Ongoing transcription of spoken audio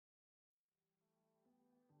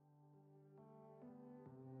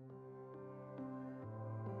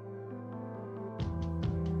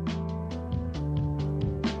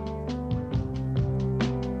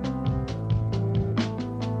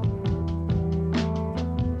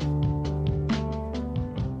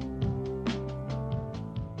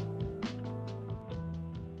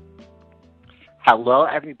Hello,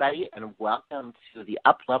 everybody, and welcome to the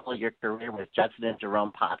Up-Level Your Career with Judson and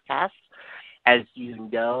Jerome podcast. As you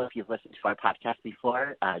know, if you've listened to our podcast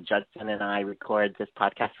before, Judson and I record this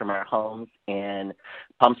podcast from our homes in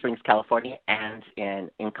Palm Springs, California, and in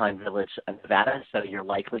Incline Village, Nevada. So you're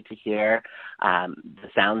likely to hear the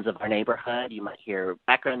sounds of our neighborhood. You might hear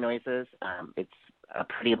background noises. It's a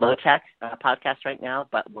pretty low-tech podcast right now,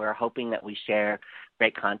 but we're hoping that we share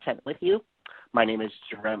great content with you. My name is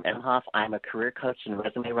Jerome Emhoff. I'm a career coach and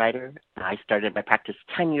resume writer. I started my practice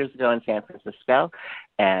 10 years ago in San Francisco,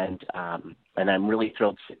 and I'm really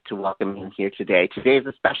thrilled to welcome you here today. Today is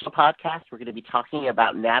a special podcast. We're going to be talking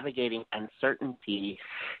about navigating uncertainty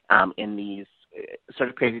in these sort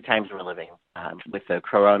of crazy times we're living with the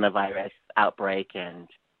coronavirus outbreak and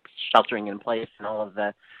sheltering in place and all of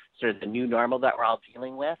the sort of the new normal that we're all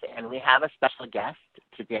dealing with. And we have a special guest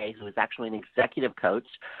today who is actually an executive coach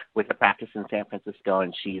with a practice in San Francisco,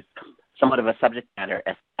 and she's somewhat of a subject matter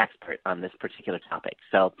expert on this particular topic.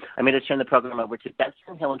 So I'm going to turn the program over to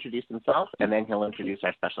Benson. He'll introduce himself, and then he'll introduce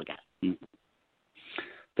our special guest.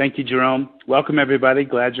 Thank you, Jerome. Welcome, everybody.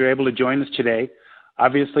 Glad you're able to join us today.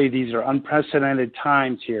 Obviously, these are unprecedented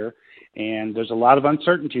times here, and there's a lot of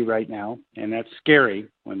uncertainty right now, and that's scary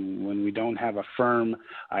when we don't have a firm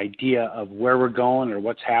idea of where we're going or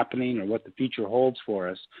what's happening or what the future holds for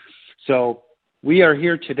us. So we are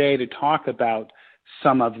here today to talk about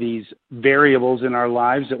some of these variables in our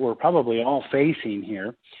lives that we're probably all facing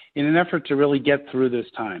here in an effort to really get through this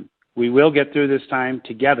time. We will get through this time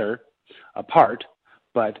together, apart,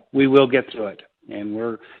 but we will get through it. And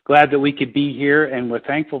we're glad that we could be here, and we're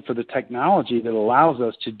thankful for the technology that allows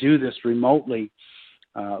us to do this remotely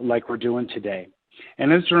like we're doing today.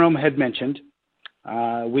 And as Jerome had mentioned,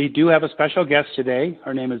 we do have a special guest today.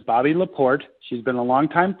 Her name is Bobby Laporte. She's been a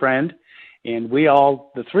longtime friend, and we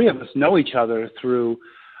all, the three of us, know each other through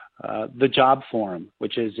the Job Forum,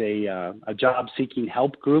 which is a job-seeking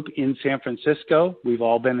help group in San Francisco. We've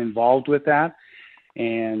all been involved with that,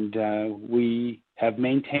 and we have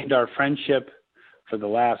maintained our friendship for the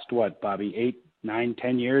last, Bobby, 8, 9,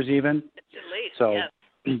 10 years even? At least, so,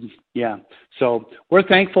 yes. Yeah. So we're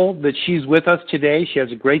thankful that she's with us today. She has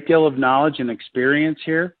a great deal of knowledge and experience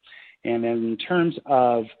here. And in terms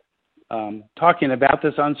of talking about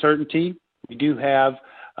this uncertainty, we do have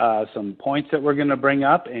some points that we're going to bring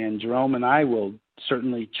up, and Jerome and I will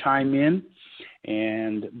certainly chime in.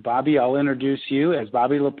 And Bobby, I'll introduce you as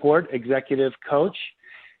Bobby Laporte, Executive Coach.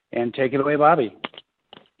 And take it away, Bobby.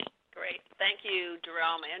 Thank you,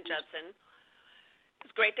 Jerome and Judson.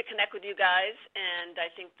 It's great to connect with you guys, and I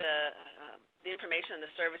think the information and the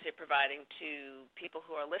service you're providing to people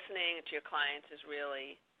who are listening and to your clients is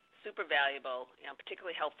really super valuable,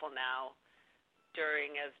 particularly helpful now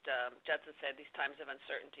during, as Judson said, these times of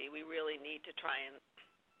uncertainty. We really need to try and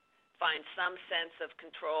find some sense of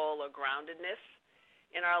control or groundedness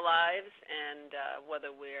in our lives, and whether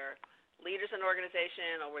we're leaders in an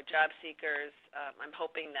organization or we're job seekers, I'm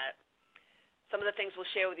hoping that some of the things we'll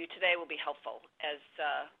share with you today will be helpful. As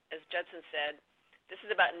Judson said, this is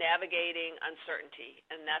about navigating uncertainty,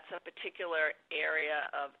 and that's a particular area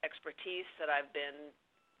of expertise that I've been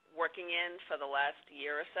working in for the last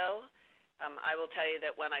year or so. I will tell you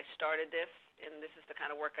that when I started this, and this is the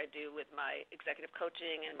kind of work I do with my executive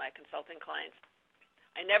coaching and my consulting clients,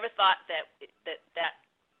 I never thought that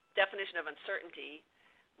definition of uncertainty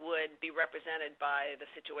would be represented by the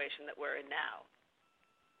situation that we're in now.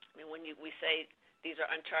 I mean, when we say these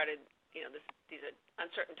are uncharted, these are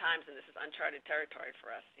uncertain times, and this is uncharted territory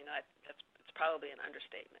for us, it's probably an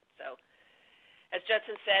understatement. So, as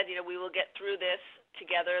Judson said, we will get through this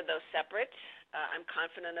together, though separate. I'm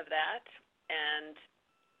confident of that, and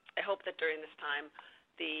I hope that during this time,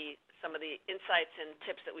 some of the insights and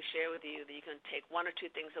tips that we share with you, that you can take one or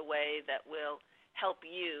two things away that will help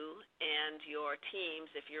you and your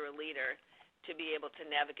teams, if you're a leader, to be able to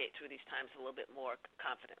navigate through these times a little bit more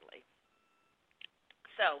confidently.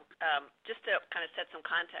 So just to kind of set some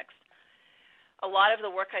context, a lot of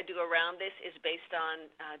the work I do around this is based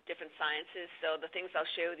on different sciences. So the things I'll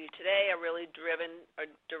share with you today are really driven or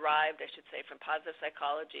derived, I should say, from positive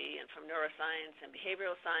psychology and from neuroscience and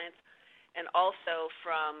behavioral science, and also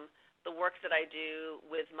from the work that I do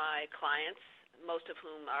with my clients, most of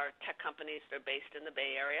whom are tech companies that are based in the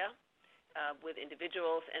Bay Area, with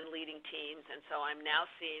individuals and leading teams. And so I'm now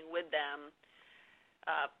seeing with them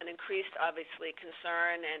an increased, obviously,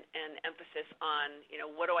 concern and emphasis on,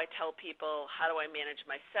 what do I tell people? How do I manage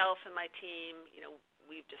myself and my team?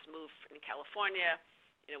 We've just moved in California.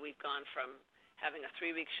 We've gone from having a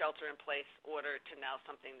 3-week shelter-in-place order to now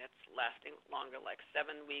something that's lasting longer, like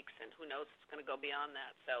 7 weeks, and who knows, it's going to go beyond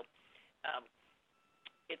that. So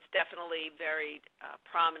it's definitely very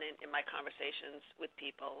prominent in my conversations with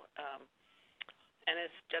people. And as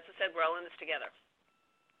Judson said, we're all in this together.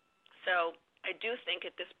 So I do think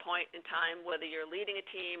at this point in time, whether you're leading a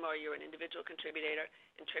team or you're an individual contributor,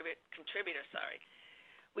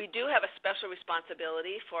 we do have a special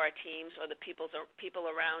responsibility for our teams or the people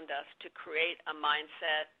around us to create a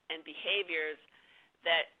mindset and behaviors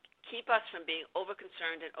that keep us from being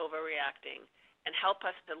over-concerned and overreacting and help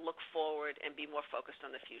us to look forward and be more focused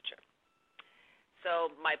on the future.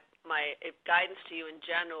 So my guidance to you in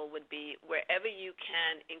general would be wherever you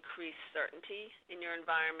can increase certainty in your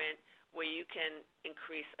environment, where you can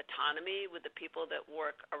increase autonomy with the people that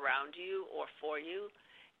work around you or for you,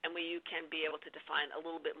 and where you can be able to define a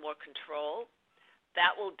little bit more control, that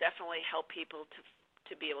will definitely help people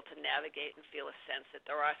to be able to navigate and feel a sense that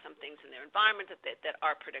there are some things in their environment that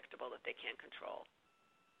are predictable, that they can control.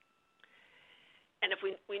 And if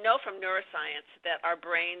we know from neuroscience that our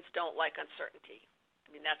brains don't like uncertainty. I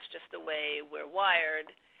mean, that's just the way we're wired.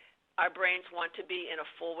 Our brains want to be in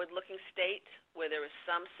a forward-looking state where there is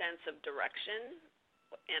some sense of direction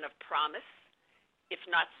and of promise, if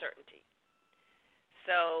not certainty.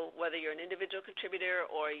 So whether you're an individual contributor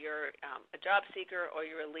or you're a job seeker or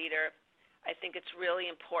you're a leader, I think it's really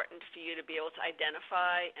important for you to be able to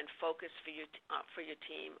identify and focus for your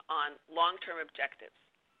team on long-term objectives.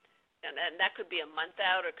 And that could be a month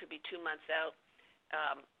out or it could be 2 months out.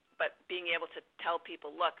 But being able to tell people,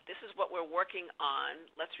 look, this is what we're working on.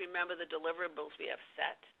 Let's remember the deliverables we have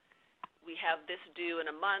set. We have this due in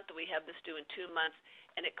a month. We have this due in 2 months.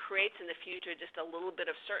 And it creates in the future just a little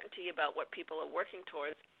bit of certainty about what people are working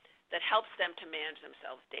towards that helps them to manage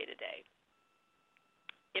themselves day to day.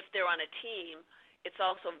 If they're on a team, it's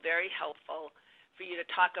also very helpful for you to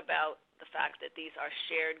talk about the fact that these are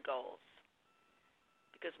shared goals.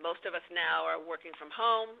 Because most of us now are working from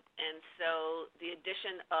home, and so the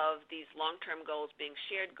addition of these long-term goals being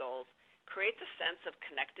shared goals creates a sense of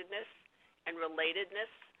connectedness and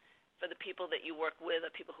relatedness for the people that you work with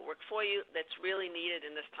or people who work for you that's really needed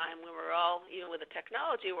in this time when we're all, even with the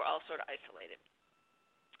technology, we're all sort of isolated.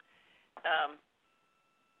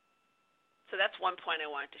 So that's one point I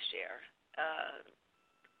wanted to share.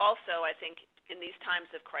 Also, I think in these times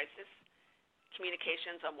of crisis,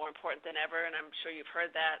 communications are more important than ever, and I'm sure you've heard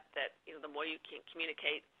that the more you can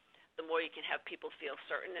communicate, the more you can have people feel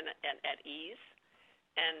certain and at ease.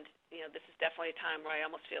 And, this is definitely a time where I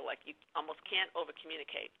almost feel like you almost can't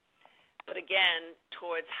over-communicate. But again,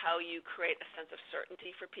 towards how you create a sense of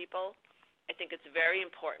certainty for people, I think it's very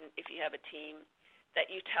important if you have a team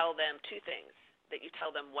that you tell them two things, that you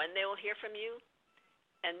tell them when they will hear from you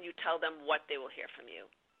and you tell them what they will hear from you.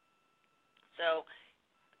 So,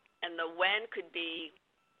 and the when could be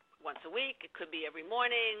once a week, it could be every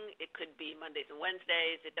morning, it could be Mondays and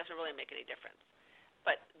Wednesdays, it doesn't really make any difference.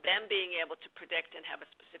 But them being able to predict and have a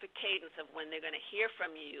specific cadence of when they're going to hear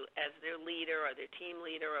from you as their leader or their team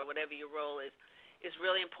leader or whatever your role is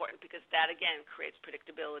really important because that, again, creates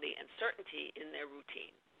predictability and certainty in their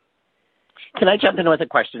routine. Can I jump in with a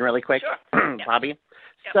question really quick? Sure. Bobby?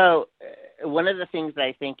 Yep. So one of the things that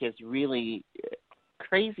I think is really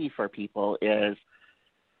crazy for people is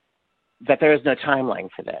that there is no timeline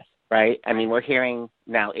for this, right? I mean, we're hearing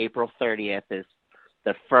now April 30th is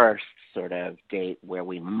the first sort of date where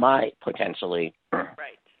we might potentially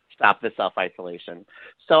stop the self-isolation.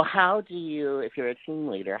 So how do you, if you're a team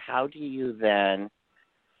leader, how do you then,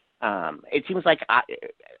 it seems like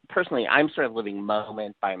personally I'm sort of living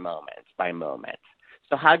moment by moment by moment.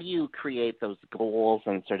 So how do you create those goals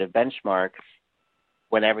and sort of benchmarks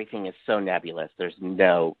when everything is so nebulous? There's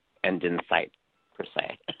no end in sight, per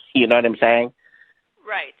se. You know what I'm saying?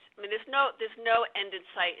 Right. I mean, there's no end in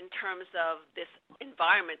sight in terms of this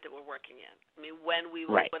environment that we're working in. I mean, when we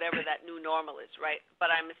will, whatever that new normal is, right?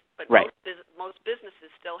 But most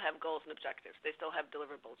businesses still have goals and objectives. They still have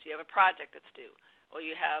deliverables. You have a project that's due, or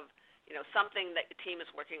you have, something that your team is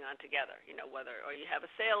working on together. Or you have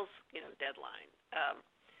a sales, deadline.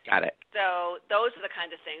 Got it. So those are the kind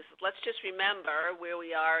of things. Let's just remember where we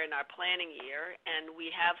are in our planning year, and we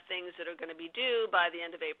have things that are going to be due by the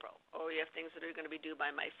end of April, or we have things that are going to be due by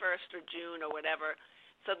May 1st or June or whatever,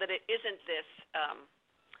 so that it isn't this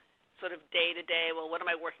sort of day-to-day, well, what am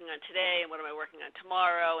I working on today and what am I working on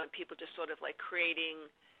tomorrow, and people just sort of like creating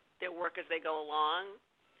their work as they go along.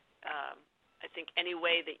 I think any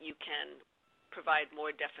way that you can provide more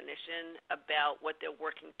definition about what they're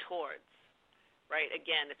working towards, right?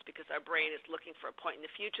 Again, it's because our brain is looking for a point in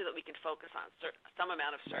the future that we can focus on some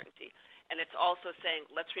amount of certainty. And it's also saying,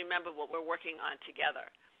 let's remember what we're working on together.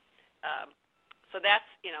 So that's,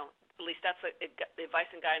 at least that's the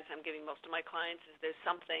advice and guidance I'm giving most of my clients is there's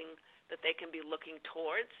something that they can be looking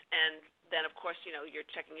towards. And then, of course, you're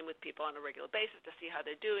checking in with people on a regular basis to see how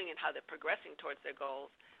they're doing and how they're progressing towards their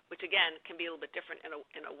goals, which, again, can be a little bit different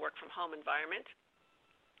in a work-from-home environment.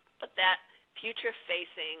 But that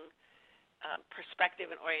future-facing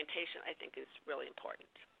perspective and orientation, I think, is really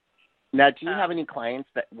important. Now, do you have any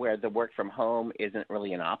clients where the work from home isn't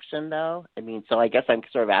really an option, though? I mean, so I guess I'm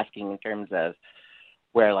sort of asking in terms of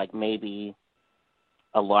where, like, maybe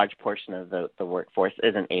a large portion of the workforce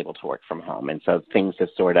isn't able to work from home, and so things are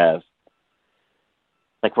sort of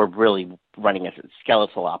like we're really running a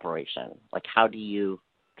skeletal operation. Like,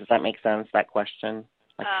 does that make sense, that question?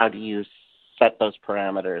 Like, how do you set those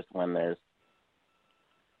parameters when there's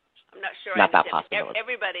I'm not sure. Not that possible.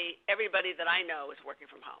 Everybody that I know is working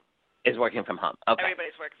from home. Is working from home. Okay.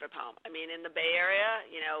 Everybody's working from home. I mean, in the Bay Area,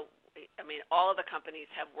 all of the companies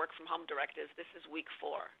have work from home directives. This is week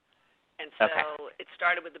 4. And so It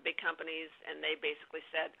started with the big companies, and they basically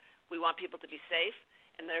said, we want people to be safe,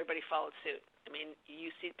 and then everybody followed suit. I mean,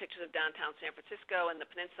 you see pictures of downtown San Francisco and the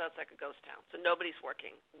peninsula, it's like a ghost town. So nobody's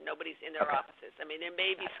working. Nobody's in their offices. I mean, there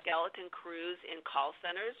may be skeleton crews in call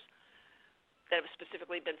centers that have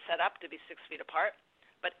specifically been set up to be 6 feet apart,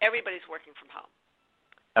 but everybody's working from home.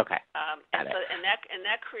 Okay. And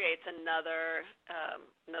that creates another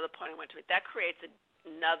point I want to make. That creates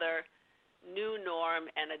another new norm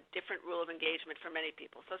and a different rule of engagement for many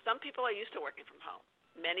people. So some people are used to working from home.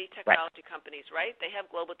 Many technology companies, right? They have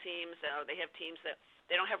global teams. They have teams that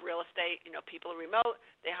they don't have real estate. People are remote.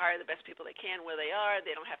 They hire the best people they can where they are.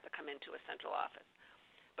 They don't have to come into a central office.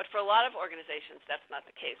 But for a lot of organizations, that's not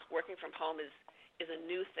the case. Working from home is a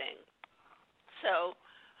new thing. So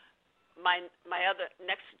my other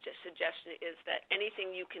next suggestion is that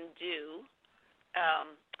anything you can do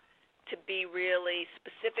to be really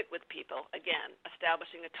specific with people, again,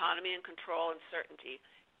 establishing autonomy and control and certainty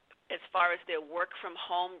as far as their work from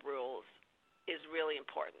home rules is really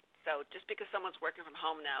important. So just because someone's working from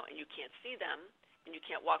home now and you can't see them and you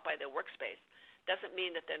can't walk by their workspace doesn't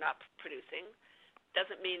mean that they're not producing,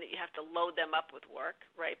 doesn't mean that you have to load them up with work,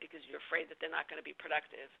 right, because you're afraid that they're not going to be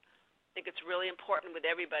productive. I think it's really important with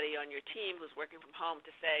everybody on your team who's working from home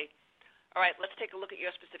to say, all right, let's take a look at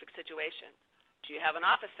your specific situation. Do you have an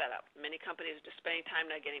office set up? Many companies are just spending time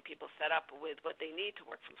now getting people set up with what they need to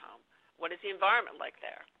work from home. What is the environment like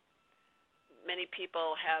there? Many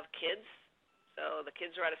people have kids, so the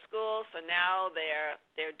kids are out of school, so now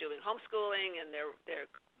they're doing homeschooling and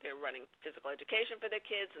they're running physical education for their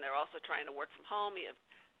kids, and they're also trying to work from home. You have,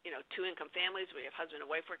 2-income families where you have husband and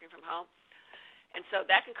wife working from home. And so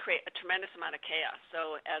that can create a tremendous amount of chaos.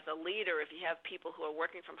 So as a leader, if you have people who are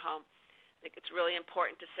working from home, I think it's really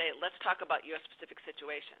important to say, let's talk about your specific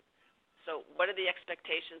situation. So what are the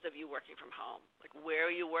expectations of you working from home? Like, where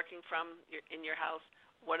are you working from in your house?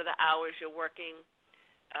 What are the hours you're working?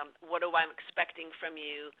 What am I expecting from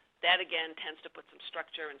you? That, again, tends to put some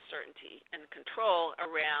structure and certainty and control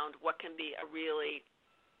around what can be a really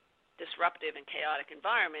disruptive and chaotic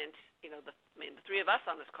environment. The 3 of us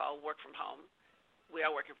on this call work from home. We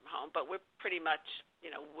are working from home, but we're pretty much,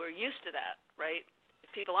 we're used to that, right?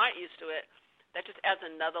 If people aren't used to it, that just adds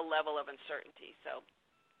another level of uncertainty. So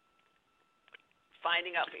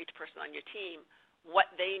finding out for each person on your team what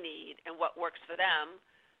they need and what works for them.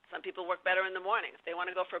 Some people work better in the morning. If they want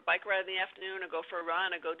to go for a bike ride in the afternoon or go for a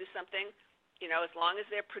run or go do something, as long as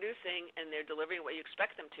they're producing and they're delivering what you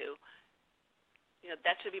expect them to,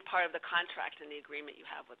 that should be part of the contract and the agreement you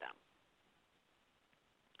have with them.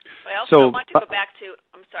 But I also want to go back to,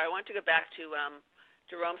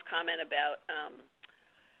 Jerome's comment about,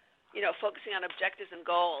 focusing on objectives and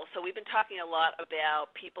goals. So we've been talking a lot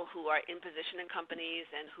about people who are in position in companies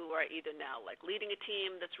and who are either now like leading a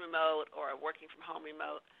team that's remote or are working from home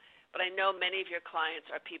remote. But I know many of your clients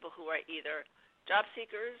are people who are either job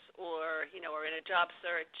seekers or, are in a job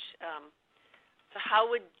search. So how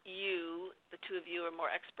would you, the 2 of you are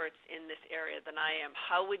more experts in this area than I am,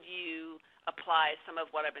 how would you apply some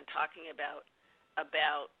of what I've been talking about,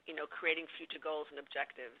 creating future goals and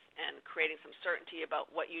objectives and creating some certainty about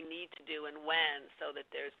what you need to do and when, so that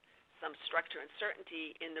there's some structure and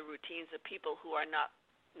certainty in the routines of people who are not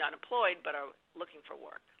employed but are looking for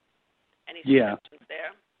work? Any suggestions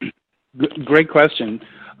there? Great question.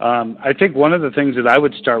 I think one of the things that I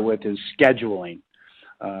would start with is scheduling,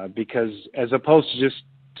 because as opposed to just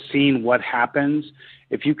seeing what happens,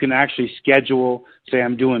 if you can actually schedule, say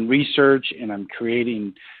I'm doing research and I'm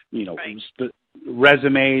creating,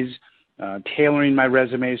 resumes, tailoring my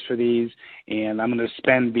resumes for these, and I'm going to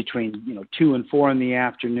spend between 2 and 4 in the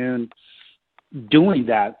afternoon doing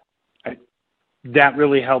that. That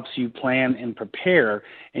really helps you plan and prepare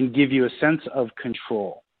and give you a sense of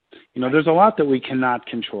control. There's a lot that we cannot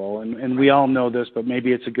control, and we all know this, but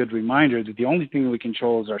maybe it's a good reminder that the only thing we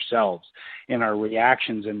control is ourselves and our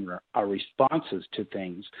reactions and our responses to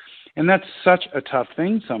things. And that's such a tough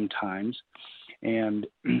thing sometimes. And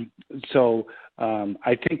so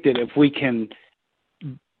I think that if we can,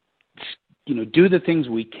 do the things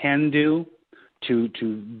we can do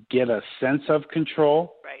to get a sense of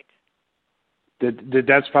control, right,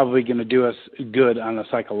 that's probably going to do us good on a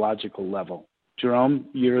psychological level. Jerome,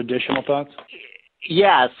 your additional thoughts?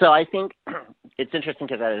 Yeah, so I think it's interesting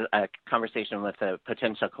because I had a conversation with a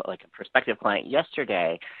prospective client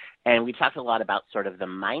yesterday, and we talked a lot about sort of the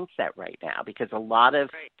mindset right now, because a lot of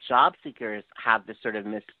job seekers have this sort of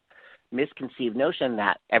misconceived notion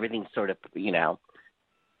that everything's sort of,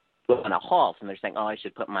 on a halt, and they're saying, I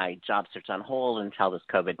should put my job search on hold until this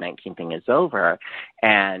COVID-19 thing is over.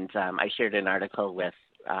 And I shared an article with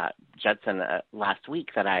Judson last week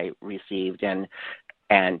that I received, and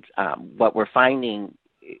what we're finding,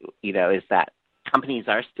 is that companies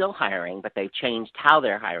are still hiring, but they've changed how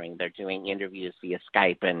they're hiring. They're doing interviews via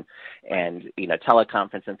Skype and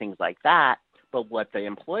teleconference and things like that. But what the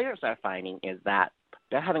employers are finding is that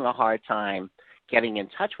they're having a hard time getting in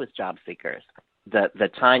touch with job seekers. The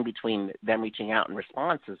time between them reaching out and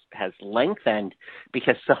responses has lengthened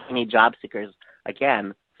because so many job seekers,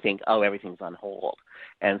 again, think, everything's on hold.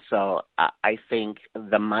 And so I think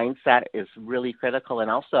the mindset is really critical, and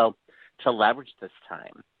also to leverage this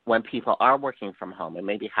time when people are working from home and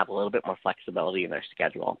maybe have a little bit more flexibility in their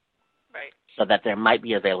schedule, right, so that there might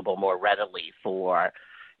be available more readily for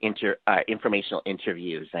informational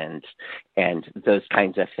interviews and those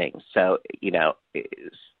kinds of things. So,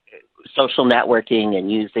 social networking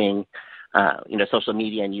and using social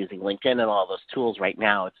media and using LinkedIn and all those tools right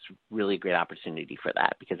now, it's really a great opportunity for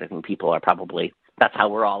that, because I think people are that's how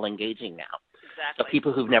we're all engaging now. Exactly. So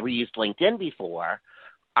people who've never used LinkedIn before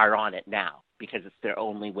are on it now because it's their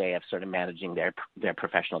only way of sort of managing their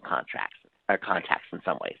professional contacts in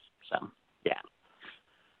some ways. So, yeah.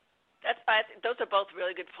 Those are both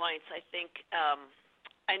really good points. I think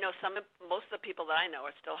I know most of the people that I know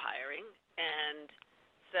are still hiring, and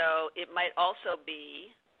so it might also be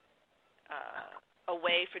a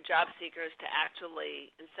way for job seekers to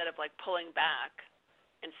actually, instead of pulling back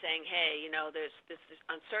and saying, hey, there's this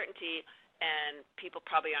uncertainty and people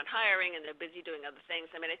probably aren't hiring and they're busy doing other things.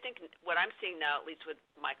 I mean, I think what I'm seeing now, at least with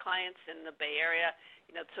my clients in the Bay Area,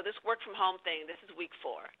 so this work from home thing, this is week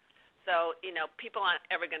 4. So, people aren't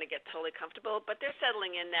ever going to get totally comfortable, but they're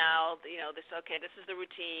settling in now. This is the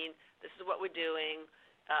routine. This is what we're doing.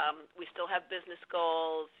 We still have business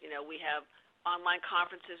goals. We have online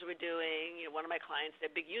conferences we're doing. One of my clients, their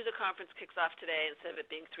big user conference kicks off today. Instead of it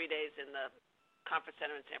being 3 days in the conference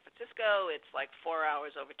center in San Francisco, it's 4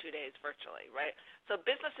 hours over 2 days virtually, right? So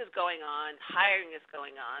business is going on. Hiring is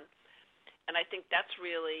going on. And I think that's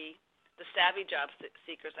really the savvy job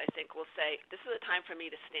seekers, I think, will say, this is a time for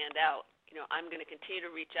me to stand out. I'm going to continue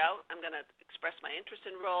to reach out. I'm going to express my interest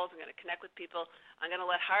in roles. I'm going to connect with people. I'm going to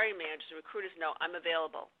let hiring managers and recruiters know I'm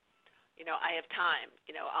available. I have time.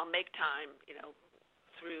 I'll make time,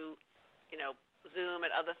 through, Zoom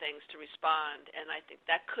and other things to respond. And I think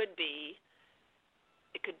that could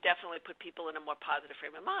definitely put people in a more positive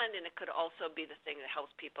frame of mind, and it could also be the thing that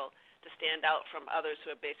helps people to stand out from others who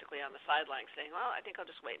are basically on the sidelines saying, well, I think I'll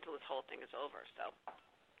just wait until this whole thing is over. So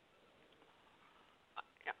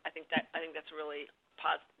yeah, I think that's really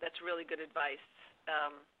that's really good advice.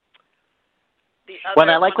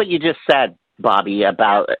 I like what you just said, Bobby,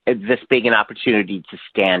 about this being an opportunity to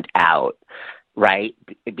stand out, right?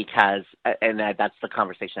 Because, and that's the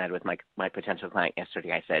conversation I had with my potential client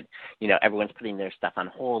yesterday. I said, everyone's putting their stuff on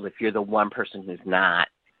hold. If you're the one person who's not,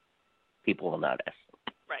 people will notice.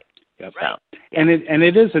 Right. Yep. Right. And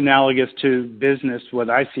it is analogous to business. What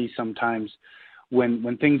I see sometimes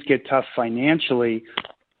when things get tough financially,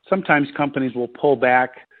 sometimes companies will pull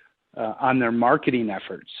back on their marketing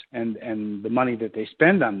efforts and the money that they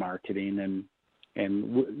spend on marketing.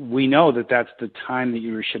 And we know that that's the time that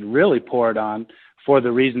you should really pour it on for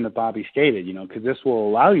the reason that Bobby stated, because this will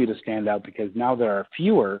allow you to stand out, because now there are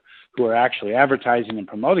fewer who are actually advertising and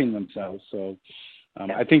promoting themselves. So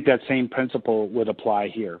I think that same principle would apply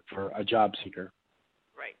here for a job seeker.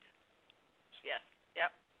 Right. Yes.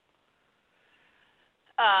 Yep.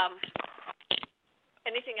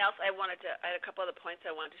 Anything else I had a couple other points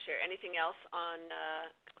I wanted to share. Anything else on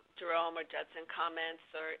Jerome or Judson comments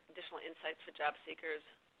or additional insights for job seekers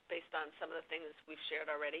based on some of the things we've shared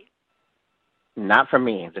already? Not for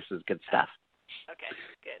me. This is good stuff. Okay,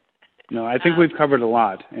 good. No, I think we've covered a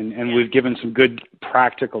lot, and we've given some good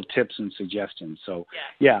practical tips and suggestions. So,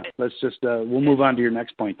 let's just, we'll move on to your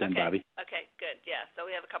next point then, okay. Bobby. Okay, good. Yeah, so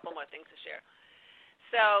we have a couple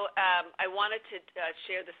So I wanted to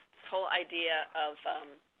share this whole idea of,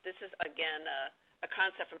 this is, again, a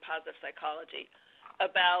concept from positive psychology,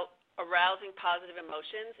 about arousing positive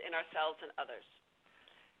emotions in ourselves and others.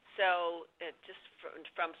 So just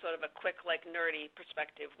from sort of a quick, nerdy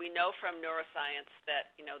perspective, we know from neuroscience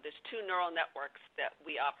that, there's two neural networks that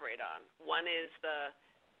we operate on. One is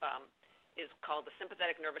is called the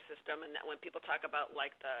sympathetic nervous system, and that when people talk about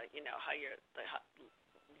how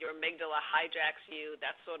your amygdala hijacks you,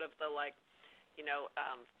 that's sort of the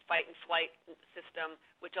fight and flight system,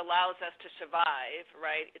 which allows us to survive,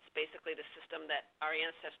 right? It's basically the system that our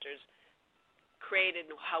ancestors created.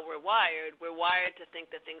 How we're wired to think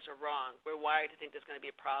that things are wrong. We're wired to think there's going to be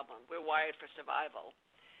a problem. We're wired for survival.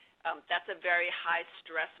 That's a very high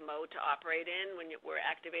stress mode to operate in when we're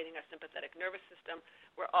activating our sympathetic nervous system.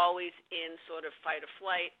 We're always in sort of fight or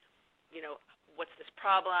flight. What's this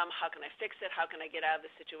problem? How can I fix it? How can I get out of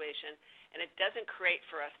this situation? And it doesn't create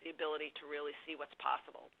for us the ability to really see what's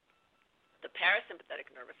possible. The parasympathetic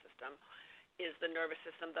nervous system is the nervous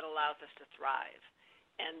system that allows us to thrive,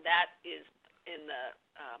 and that is in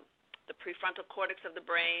the prefrontal cortex of the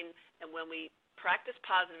brain. And when we practice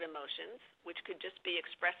positive emotions, which could just be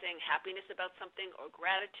expressing happiness about something or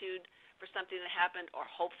gratitude for something that happened or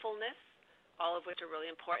hopefulness, all of which are really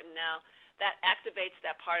important now, that activates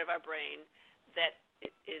that part of our brain that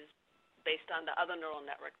is based on the other neural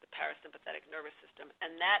network, the parasympathetic nervous system,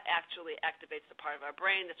 and that actually activates the part of our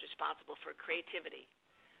brain that's responsible for creativity,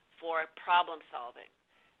 for problem solving,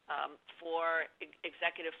 for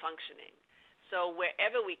executive functioning. So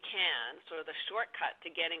wherever we can, sort of the shortcut to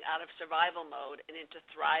getting out of survival mode and into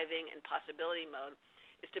thriving and possibility mode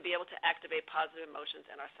is to be able to activate positive emotions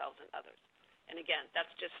in ourselves and others. And again,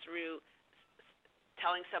 that's just through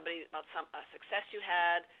telling somebody about a success you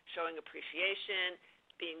had, showing appreciation,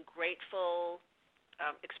 being grateful,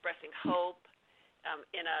 expressing hope.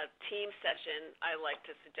 In a team session, I like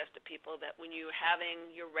to suggest to people that when you're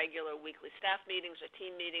having your regular weekly staff meetings or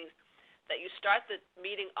team meetings, that you start the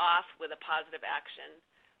meeting off with a positive action,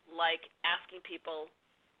 like asking people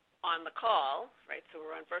on the call, right, so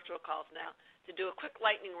we're on virtual calls now, to do a quick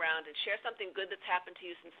lightning round and share something good that's happened to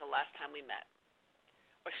you since the last time we met,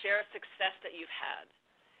 or share a success that you've had.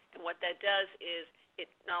 And what that does is it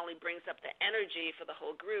not only brings up the energy for the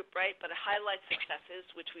whole group, right, but it highlights successes,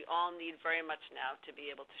 which we all need very much now to be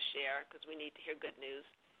able to share because we need to hear good news.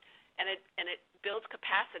 And it builds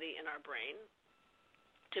capacity in our brain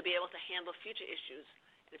to be able to handle future issues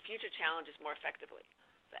and future challenges more effectively.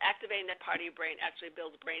 So activating that part of your brain actually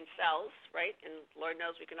builds brain cells, right? And Lord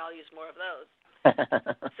knows we can all use more of those.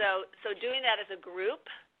 So doing that as a group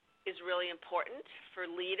is really important for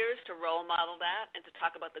leaders to role model that and to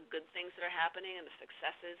talk about the good things that are happening and the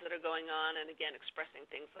successes that are going on, and again, expressing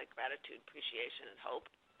things like gratitude, appreciation, and hope.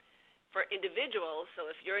 For individuals, so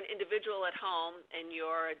if you're an individual at home and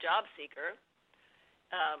you're a job seeker,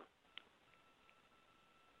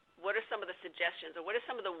 what are some of the suggestions, or what are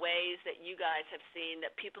some of the ways that you guys have seen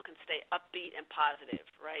that people can stay upbeat and positive,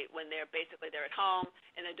 right, when they're at home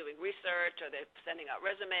and they're doing research, or they're sending out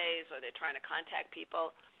resumes, or they're trying to contact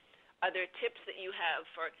people? Are there tips that you have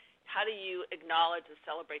for how do you acknowledge and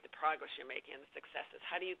celebrate the progress you're making and the successes?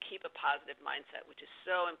 How do you keep a positive mindset, which is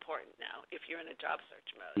so important now if you're in a job search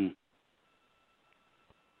mode?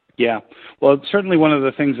 Yeah. Well, certainly one of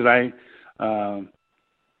the things that I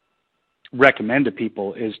recommend to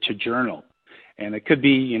people is to journal. And it could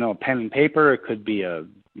be, a pen and paper. It could be a,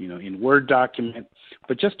 in Word document.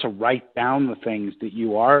 But just to write down the things that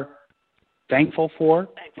you are thankful for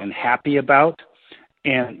and happy about.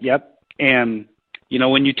 And, and,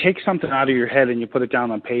 when you take something out of your head and you put it down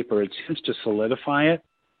on paper, it seems to solidify it.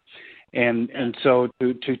 And so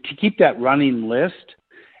to keep that running list,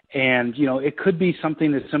 and, it could be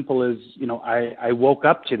something as simple as, I woke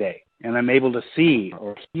up today and I'm able to see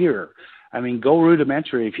or hear. I mean, go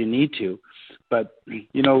rudimentary if you need to. But,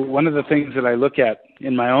 one of the things that I look at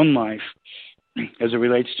in my own life as it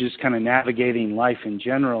relates to just kind of navigating life in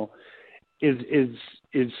general is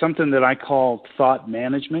something that I call thought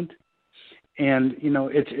management. And,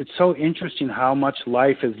 it's so interesting how much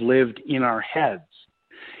life is lived in our heads.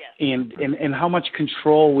 Yes. And how much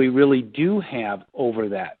control we really do have over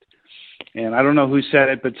that. And I don't know who said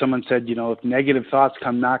it, but someone said, if negative thoughts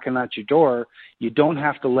come knocking at your door, you don't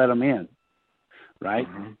have to let them in, right?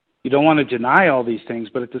 Mm-hmm. You don't want to deny all these things,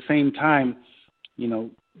 but at the same time,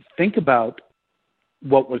 think about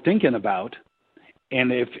what we're thinking about.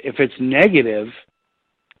 And if it's negative,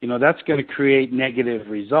 that's going to create negative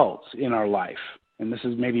results in our life. And this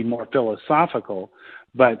is maybe more philosophical,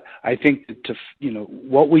 but I think that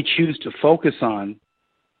what we choose to focus on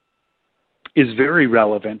is very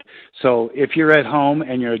relevant. So if you're at home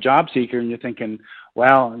and you're a job seeker and you're thinking,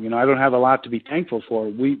 well, I don't have a lot to be thankful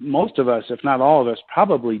for, most of us, if not all of us,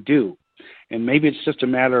 probably do. And maybe it's just a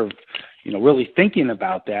matter of, really thinking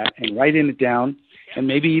about that and writing it down, and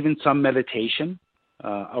maybe even some meditation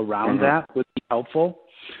around that would be helpful.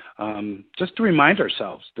 Just to remind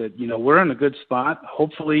ourselves that, we're in a good spot.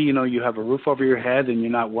 Hopefully, you have a roof over your head and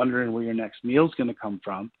you're not wondering where your next meal is going to come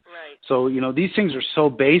from. Right. So, these things are so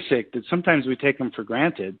basic that sometimes we take them for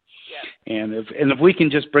granted. Yeah. And if we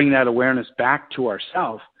can just bring that awareness back to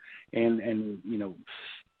ourselves and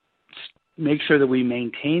make sure that we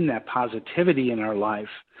maintain that positivity in our life,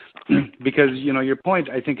 because, your point,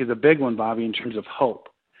 I think, is a big one, Bobby, in terms of hope.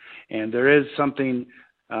 And there is something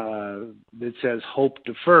that says hope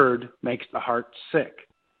deferred makes the heart sick.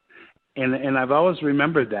 And I've always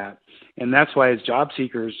remembered that. And that's why as job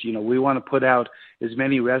seekers, we want to put out as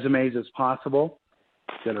many resumes as possible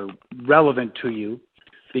that are relevant to you,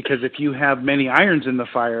 because if you have many irons in the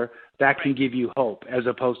fire, that can give you hope, as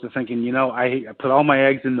opposed to thinking, I put all my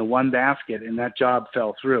eggs in the one basket and that job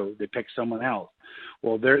fell through. They picked someone else.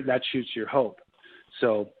 Well, that shoots your hope.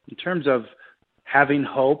 So in terms of having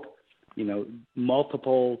hope,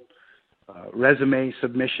 multiple resume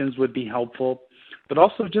submissions would be helpful. But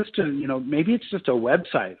also just to, maybe it's just a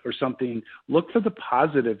website or something. Look for the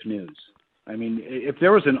positive news. I mean, if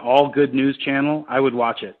there was an all good news channel, I would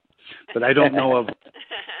watch it. But I don't know of.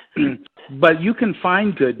 But you can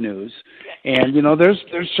find good news, and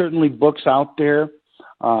there's certainly books out there.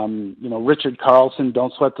 Richard Carlson,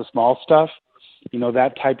 Don't Sweat the Small Stuff.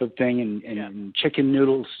 That type of thing, and chicken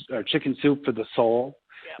noodles or chicken soup for the soul.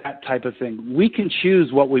 That type of thing. We can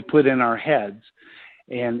choose what we put in our heads,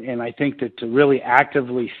 and I think that to really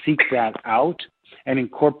actively seek that out and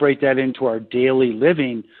incorporate that into our daily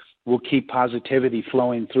living will keep positivity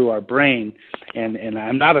flowing through our brain. And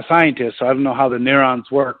I'm not a scientist, so I don't know how the neurons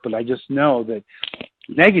work, but I just know that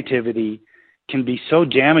negativity can be so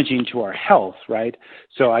damaging to our health, right?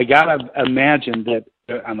 So I got to imagine that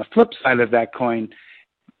on the flip side of that coin,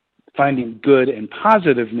 finding good and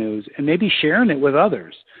positive news and maybe sharing it with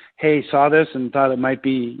others. Hey, saw this and thought it might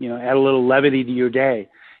be, add a little levity to your day.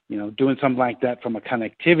 Doing something like that from a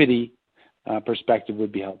connectivity perspective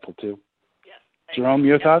would be helpful too. Yes. Jerome,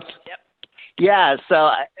 your thoughts? Yep. Yeah, so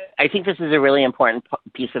I think this is a really important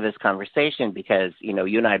piece of this conversation because,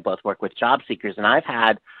 you and I both work with job seekers, and I've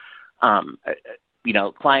had,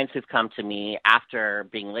 clients who've come to me after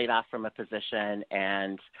being laid off from a position,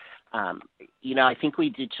 and, I think we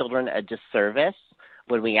do children a disservice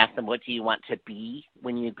when we ask them, what do you want to be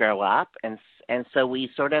when you grow up? And so we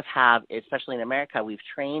sort of have, especially in America, we've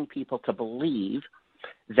trained people to believe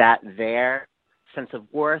that their sense of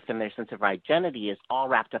worth and their sense of identity is all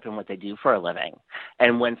wrapped up in what they do for a living.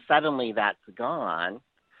 And when suddenly that's gone,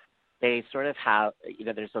 they sort of have,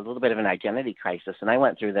 there's a little bit of an identity crisis. And I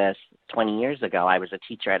went through this 20 years ago. I was a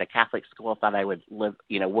teacher at a Catholic school, thought I would live,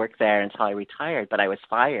 work there until I retired, but I was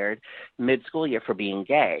fired mid-school year for being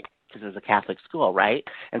gay because it was a Catholic school, right?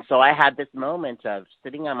 And so I had this moment of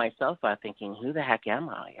sitting on my sofa thinking, who the heck am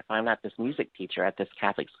I if I'm not this music teacher at this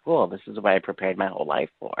Catholic school? This is what I prepared my whole life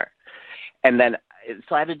for. And then,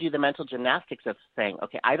 so I had to do the mental gymnastics of saying,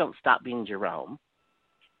 okay, I don't stop being Jerome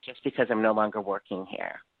just because I'm no longer working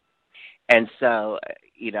here. And so,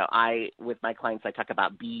 with my clients, I talk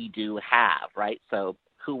about be, do, have, right? So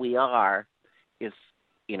who we are is,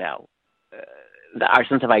 our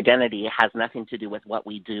sense of identity has nothing to do with what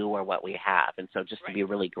we do or what we have. And so just to be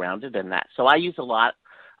really grounded in that. So I use a lot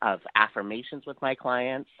of affirmations with my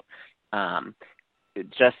clients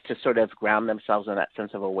just to sort of ground themselves in that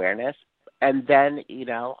sense of awareness. And then,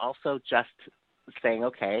 also just saying,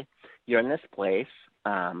 okay, you're in this place.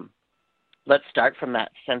 Let's start from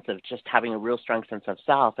that sense of just having a real strong sense of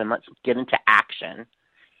self, and let's get into action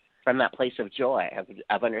from that place of joy,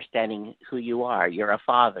 of understanding who you are. You're a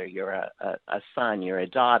father, you're a son, you're a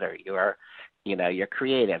daughter, you're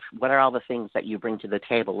creative. What are all the things that you bring to the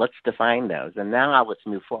table? Let's define those. And now let's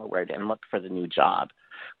move forward and look for the new job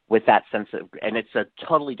with that sense of, and it's a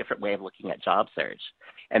totally different way of looking at job search.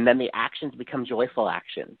 And then the actions become joyful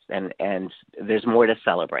actions, and there's more to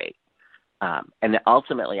celebrate. And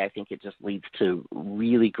ultimately, I think it just leads to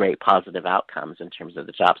really great positive outcomes in terms of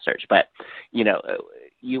the job search. But,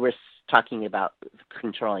 you were talking about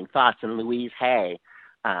controlling thoughts, and Louise Hay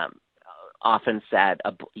often said,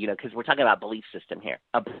 because we're talking about belief system here,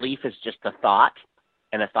 a belief is just a thought,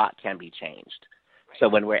 and a thought can be changed. So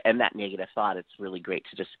when we're in that negative thought, it's really great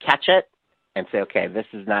to just catch it and say, okay, this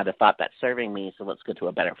is not a thought that's serving me, so let's go to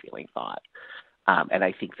a better feeling thought. And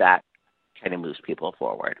I think that kind of moves people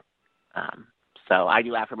forward. So I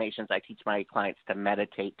do affirmations. I teach my clients to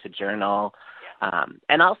meditate, to journal.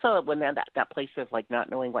 And also when they're that place of like not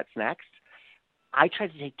knowing what's next, I try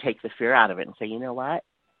to take the fear out of it and say, you know what?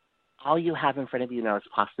 All you have in front of you now is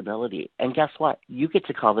possibility. And guess what? You get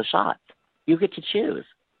to call the shots. You get to choose.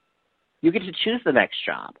 You get to choose the next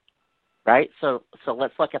job, right? So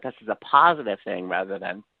let's look at this as a positive thing rather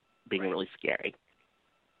than being really scary.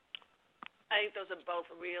 I think those are both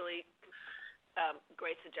really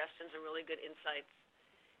great suggestions and really good insights.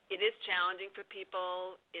 It is challenging for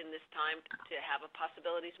people in this time to have a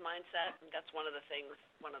possibilities mindset. And that's one of the things,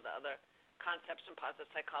 one of the other concepts in positive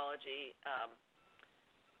psychology.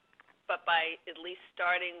 But by at least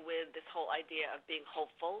starting with this whole idea of being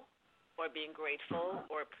hopeful or being grateful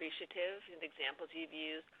or appreciative, in the examples you've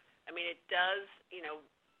used, I mean, it does,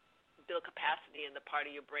 build capacity in the part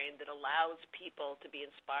of your brain that allows people to be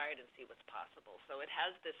inspired and see what's possible. So it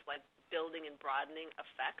has this like building and broadening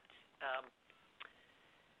effect.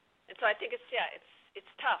 And so I think it's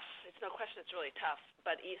tough. It's no question it's really tough.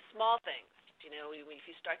 But small things, if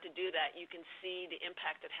you start to do that, you can see the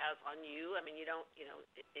impact it has on you. I mean,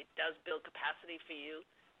 it does build capacity for you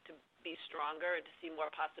to be stronger and to see more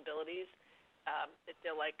possibilities.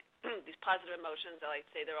 They're like these positive emotions. I like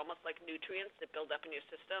to say they're almost like nutrients that build up in your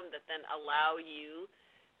system that then allow you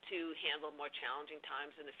to handle more challenging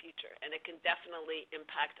times in the future. And it can definitely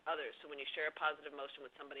impact others. So when you share a positive emotion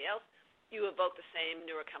with somebody else, you evoke the same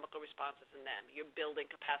neurochemical responses in them. You're building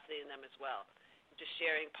capacity in them as well. Just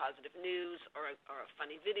sharing positive news or a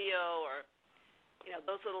funny video or,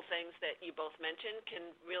 those little things that you both mentioned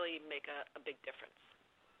can really make a big difference.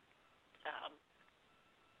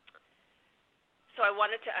 So I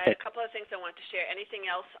had a couple of things I wanted to share. Anything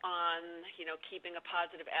else on, keeping a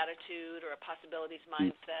positive attitude or a possibilities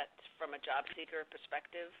mindset from a job seeker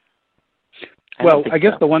perspective? Well, I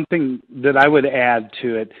guess the one thing that I would add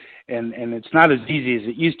to it, and it's not as easy as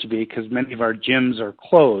it used to be because many of our gyms are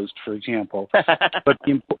closed, for example, but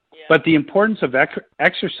the importance of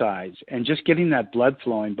exercise and just getting that blood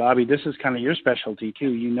flowing. Bobby, this is kind of your specialty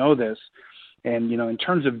too. You know this. And, in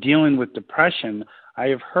terms of dealing with depression, I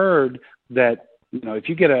have heard that, if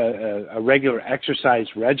you get a regular exercise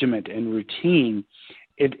regimen and routine,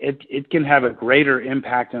 it can have a greater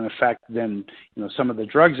impact and effect than, some of the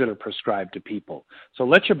drugs that are prescribed to people. So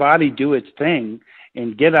let your body do its thing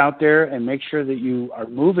and get out there and make sure that you are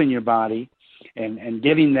moving your body and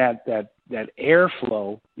getting that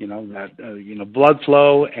airflow, blood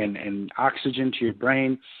flow and oxygen to your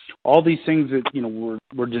brain, all these things that,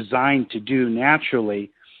 we're designed to do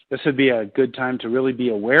naturally. This would be a good time to really be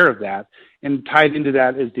aware of that. And tied into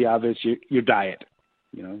that is the obvious, your diet.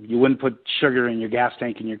 You wouldn't put sugar in your gas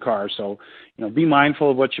tank in your car. So, be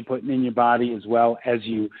mindful of what you're putting in your body as well as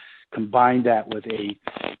you combine that with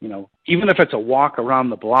even if it's a walk around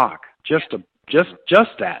the block, just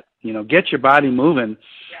that, get your body moving.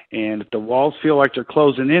 And if the walls feel like they're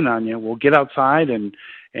closing in on you, well, get outside and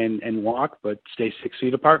walk, but stay 6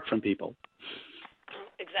 feet apart from people.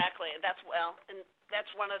 Exactly. And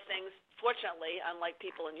that's one of the things, fortunately, unlike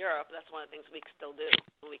people in Europe, that's one of the things we can still do.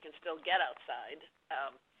 We can still get outside.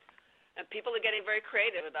 And people are getting very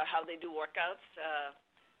creative about how they do workouts.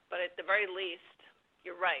 But at the very least,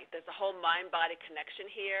 you're right. There's a whole mind-body connection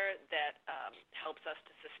here that helps us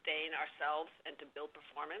to sustain ourselves and to build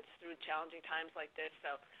performance through challenging times like this.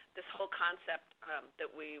 So this whole concept that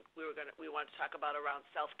we wanted to talk about around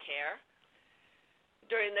self-care,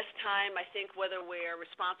 during this time, I think whether we're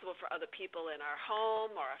responsible for other people in our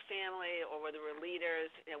home or our family or whether we're leaders,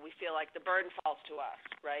 we feel like the burden falls to us,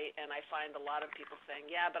 right? And I find a lot of people saying,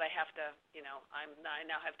 yeah, but I have to, I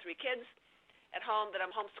now have 3 kids at home that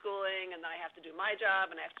I'm homeschooling, and then I have to do my job,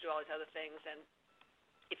 and I have to do all these other things. And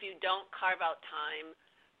if you don't carve out time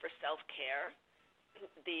for self-care,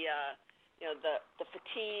 the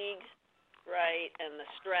fatigue, right, and the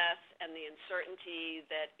stress and the uncertainty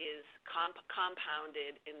that is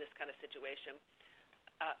compounded in this kind of situation,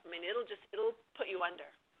 it'll put you under.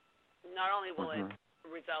 Not only will it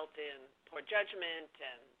result in poor judgment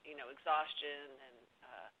and exhaustion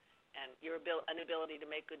and your inability to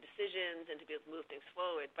make good decisions and to be able to move things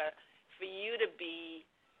forward, but for you to be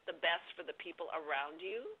the best for the people around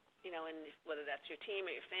you, and whether that's your team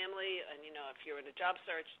or your family, and if you're in a job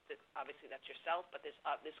search, obviously that's yourself, but there's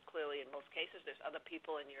clearly in most cases there's other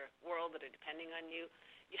people in your world that are depending on you.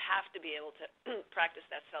 You have to be able to practice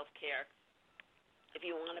that self-care if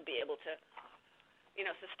you want to be able to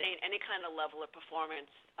sustain any kind of level of performance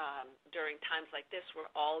during times like this where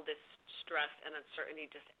all this stress and uncertainty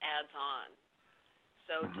just adds on.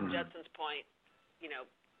 So to Judson's point,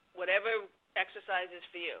 whatever exercise is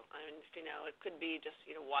for you. I mean, it could be just,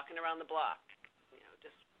 walking around the block,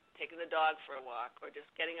 just taking the dog for a walk, or just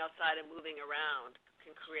getting outside and moving around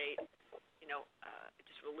can create, it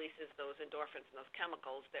just releases those endorphins and those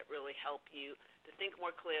chemicals that really help you to think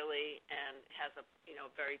more clearly and has a,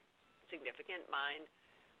 very significant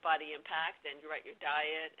mind-body impact. And you're right, your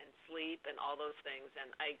diet and sleep and all those things.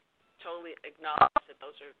 And I totally acknowledge that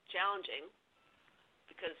those are challenging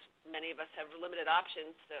because many of us have limited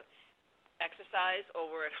options to exercise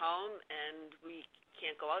or we're at home and we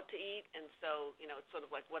can't go out to eat. And so, it's sort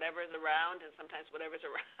of like whatever's around, and sometimes whatever's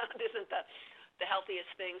around isn't the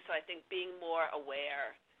healthiest thing. So I think being more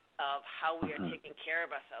aware of how we are taking care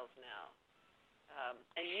of ourselves now.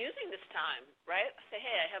 And using this time, right? Say,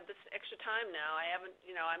 hey, I have this extra time now. I haven't,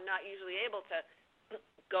 I'm not usually able to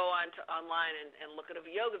go online and look at a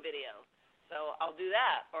yoga video. So I'll do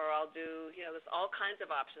that, or I'll do, there's all kinds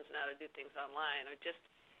of options now to do things online, or just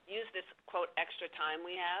use this, quote, extra time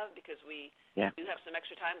we have, because we do have some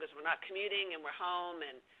extra time because we're not commuting and we're home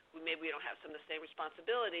and maybe we don't have some of the same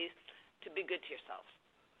responsibilities, to be good to yourself.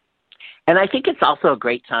 And I think it's also a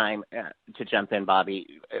great time to jump in, Bobby,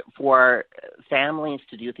 for families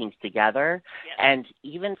to do things together, and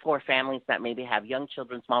even for families that maybe have young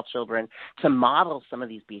children, small children, to model some of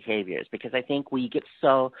these behaviors. Because I think we get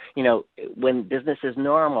so, when business is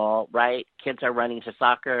normal, right, kids are running to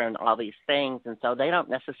soccer and all these things, and so they don't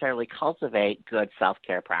necessarily cultivate good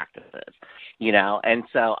self-care practices, And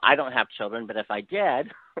so I don't have children, but if I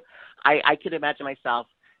did, I could imagine myself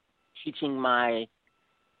teaching my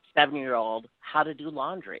 7-year-old how to do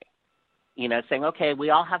laundry, saying, okay, we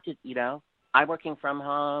all have to, I'm working from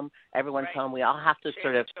home, everyone's home, we all have to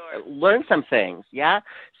sort of learn some things,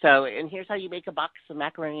 So, and here's how you make a box of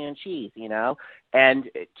macaroni and cheese, and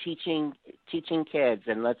teaching kids,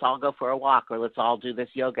 and let's all go for a walk, or let's all do this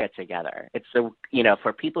yoga together. It's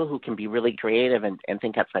for people who can be really creative and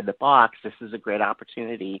think outside the box, this is a great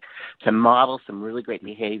opportunity to model some really great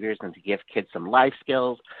behaviors and to give kids some life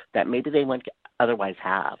skills that maybe they wouldn't otherwise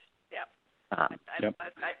have. I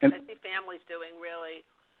see families doing really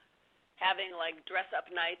having like dress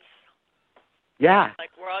up nights.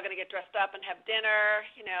 Like we're all going to get dressed up and have dinner,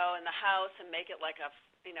 in the house and make it like an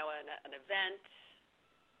event.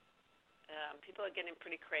 People are getting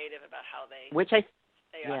pretty creative about how they.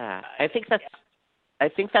 I think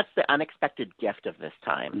that's the unexpected gift of this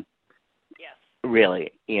time. Yes.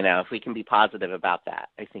 Really, if we can be positive about that,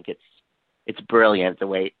 I think it's brilliant the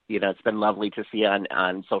way, it's been lovely to see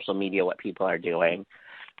on social media what people are doing.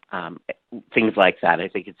 Things like that. I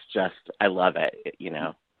think it's just, I love it.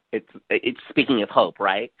 It's speaking of hope,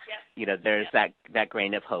 right? Yes. There's that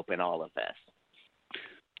grain of hope in all of this.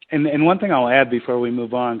 And one thing I'll add before we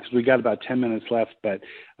move on, because we got about 10 minutes left, but,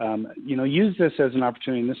 use this as an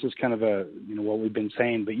opportunity, and this is kind of what we've been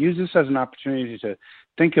saying, but use this as an opportunity to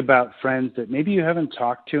think about friends that maybe you haven't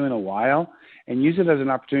talked to in a while, and use it as an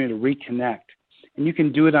opportunity to reconnect. And you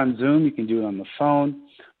can do it on Zoom, you can do it on the phone,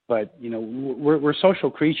 but, we're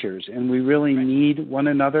social creatures, and we really need one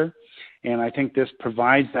another, and I think this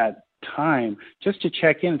provides that time just to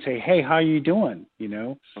check in and say, hey, how are you doing?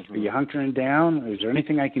 Are you hunkering down? Is there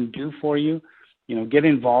anything I can do for you? Get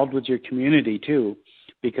involved with your community too,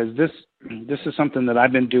 because this is something that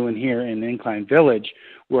I've been doing here in Incline Village,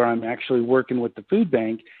 where I'm actually working with the food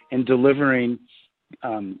bank and delivering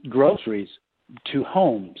groceries to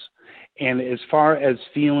homes. And as far as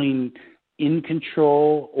feeling in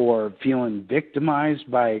control or feeling victimized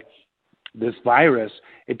by this virus,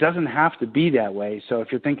 it doesn't have to be that way. So if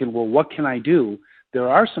you're thinking, well, what can I do? There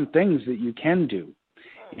are some things that you can do.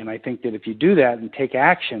 And I think that if you do that and take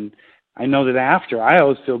action, I know that after, I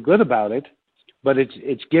always feel good about it, but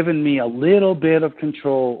it's given me a little bit of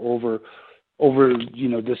control over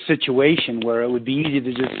the situation, where it would be easy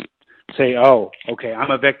to just say, oh, okay,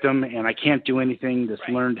 I'm a victim and I can't do anything, this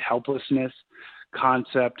learned helplessness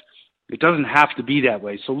concept. It doesn't have to be that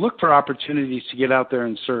way. So look for opportunities to get out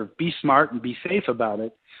there and serve. Be smart and be safe about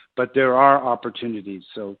it, but there are opportunities.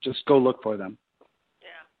 So just go look for them.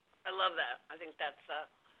 Yeah, I love that. I think that's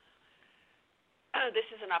this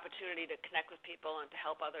is an opportunity to connect with people and to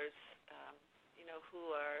help others,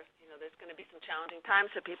 who are, there's going to be some challenging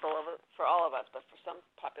times for people, for all of us, but for some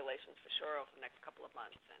populations for sure over the next couple of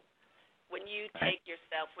months. And when you take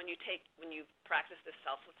yourself, when you practice this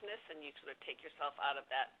selflessness and you sort of take yourself out of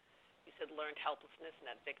that, you said learned helplessness and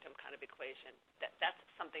that victim kind of equation, that's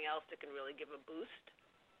something else that can really give a boost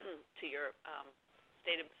to your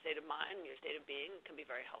state of mind, your state of being. It can be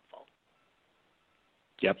very helpful.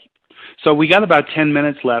 Yep. So we got about 10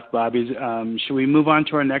 minutes left, Bobby. Should we move on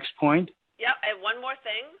to our next point? Yep. I have one more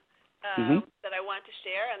thing that I want to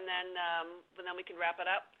share, and then we can wrap it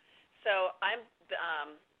up. So I'm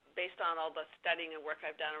based on all the studying and work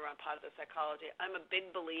I've done around positive psychology, I'm a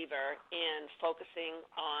big believer in focusing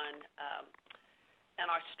on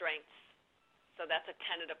our strengths. So that's a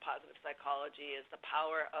tenet of positive psychology, is the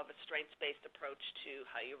power of a strengths-based approach to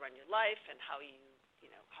how you run your life and how you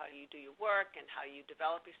do your work and how you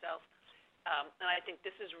develop yourself. And I think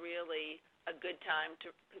this is really a good time to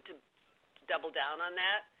double down on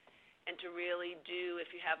that and to really do, if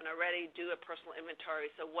you haven't already, do a personal inventory.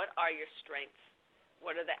 So what are your strengths?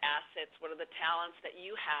 What are the assets? What are the talents that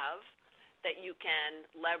you have that you can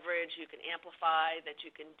leverage, you can amplify, that you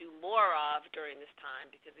can do more of during this time?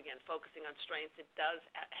 Because, again, focusing on strengths, it does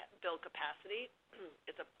build capacity.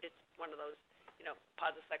 It's one of those,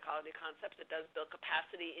 positive psychology concepts. It does build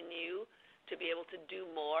capacity in you to be able to do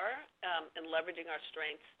more, and leveraging our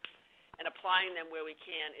strengths and applying them where we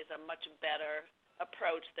can is a much better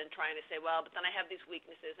approach than trying to say, well, but then I have these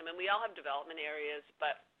weaknesses. I mean, we all have development areas,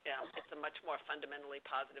 but it's a much more fundamentally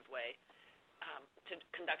positive way to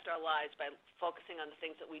conduct our lives, by focusing on the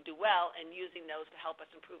things that we do well and using those to help us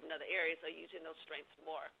improve in other areas, or using those strengths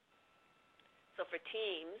more. So for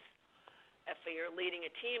teams, if you're leading a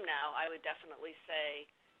team now, I would definitely say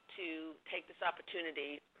to take this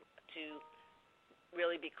opportunity to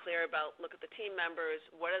really be clear about, look at the team members,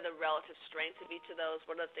 what are the relative strengths of each of those,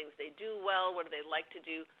 what are the things they do well, what do they like to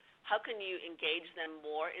do, how can you engage them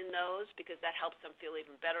more in those, because that helps them feel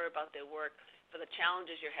even better about their work for the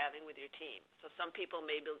challenges you're having with your team. So some people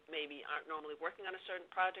maybe aren't normally working on a certain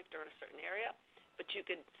project or in a certain area, but you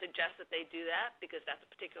could suggest that they do that because that's a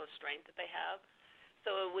particular strength that they have.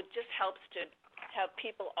 So it would just helps to have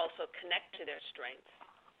people also connect to their strengths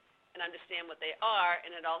and understand what they are,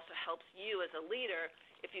 and it also helps you as a leader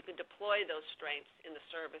if you can deploy those strengths in the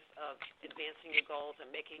service of advancing your goals and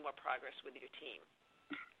making more progress with your team.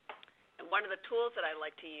 And one of the tools that I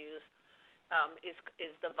like to use is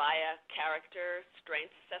the VIA Character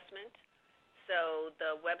Strengths Assessment. So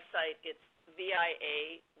the website, it's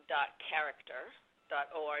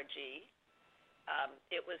via.character.org.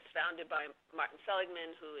 It was founded by Martin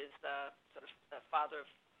Seligman, who is the sort of the father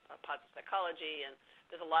of positive psychology, and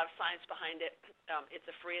there's a lot of science behind it. It's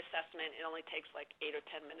a free assessment. It only takes like 8 or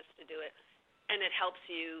 10 minutes to do it, and it helps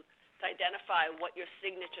you to identify what your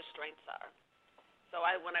signature strengths are. So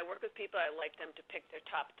when I work with people, I like them to pick their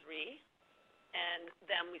top 3, and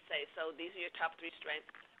then we say, so these are your top 3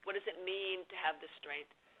 strengths. What does it mean to have this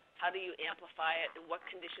strength? How do you amplify it? In what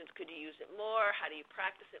conditions could you use it more? How do you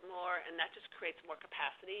practice it more? And that just creates more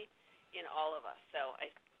capacity in all of us. So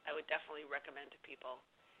I would definitely recommend to people,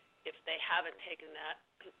 if they haven't taken that,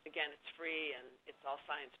 again, it's free and it's all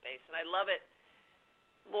science-based. And I love it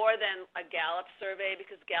more than a Gallup survey,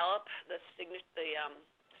 because Gallup, the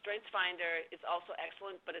Strengths Finder, is also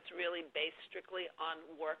excellent, but it's really based strictly on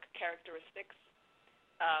work characteristics.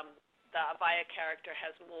 The VIA Character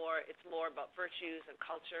has more, it's more about virtues and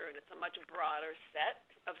culture, and it's a much broader set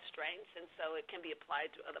of strengths, and so it can be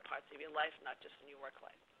applied to other parts of your life, not just in your work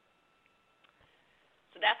life.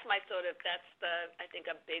 So that's I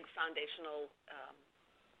think, a big foundational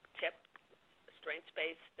tip,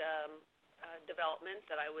 strengths-based development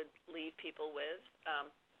that I would leave people with.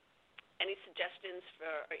 Any suggestions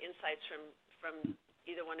or insights from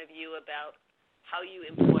either one of you about how you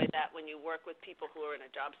employ that when you work with people who are in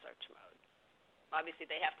a job search mode? Obviously,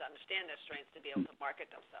 they have to understand their strengths to be able to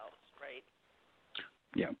market themselves, right?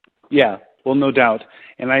 Yeah. Well, no doubt.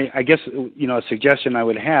 And I guess, a suggestion I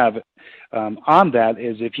would have on that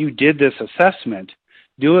is, if you did this assessment,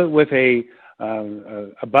 do it with a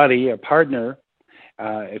buddy, a partner.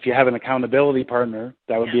 If you have an accountability partner,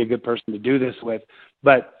 that would be a good person to do this with.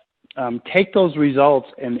 But take those results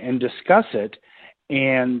and discuss it.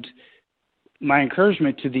 And my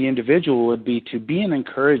encouragement to the individual would be to be an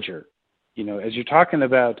encourager. As you're talking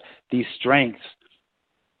about these strengths,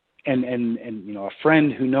 and a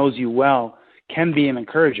friend who knows you well can be an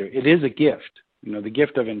encourager. It is a gift. The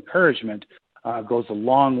gift of encouragement goes a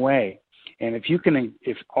long way. And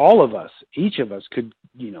if all of us, each of us could,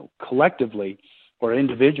 collectively or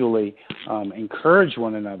individually encourage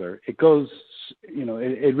one another, it goes,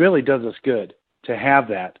 it really does us good to have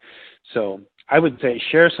that. So I would say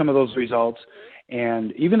share some of those results.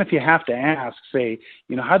 And even if you have to ask, say,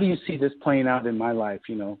 how do you see this playing out in my life?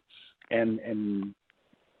 And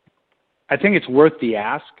I think it's worth the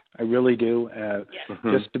ask. I really do.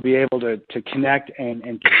 Just to be able to connect and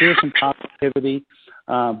to hear some positivity,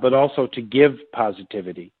 but also to give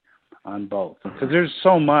positivity on both. Because there's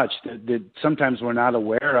so much that sometimes we're not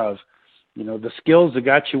aware of. The skills that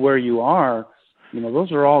got you where you are,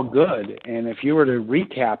 those are all good. And if you were to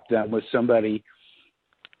recap them with somebody,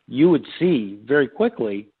 you would see very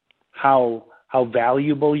quickly how how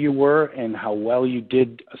valuable you were and how well you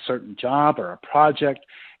did a certain job or a project,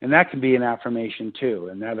 and that can be an affirmation too,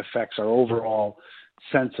 and that affects our overall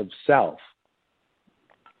sense of self.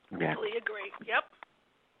 Yeah. Totally agree. Yep.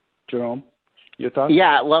 Jerome, your thoughts?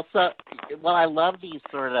 Yeah, well, I love these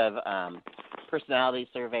sort of personality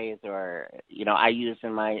surveys, or I use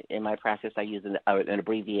in my practice, I use an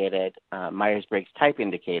abbreviated Myers-Briggs type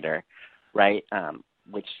indicator, right?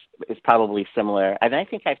 Which is probably similar. And I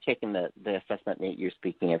think I've taken the assessment that you're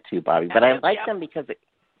speaking of too, Bobby. But I like them because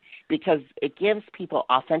it gives people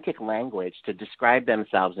authentic language to describe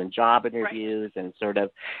themselves in job interviews, right. And sort of.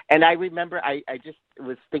 And I remember I just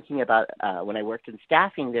was thinking about when I worked in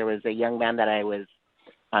staffing, there was a young man that I was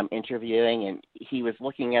interviewing, and he was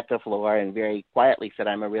looking at the floor and very quietly said,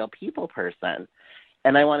 "I'm a real people person."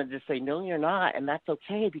 And I wanted to say, "No, you're not, and that's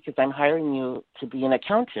okay, because I'm hiring you to be an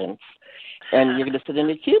accountant, and you're going to sit in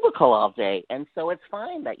a cubicle all day. And so it's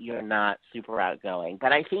fine that you're not super outgoing."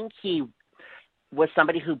 But I think he was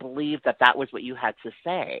somebody who believed that that was what you had to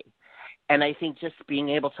say. And I think just being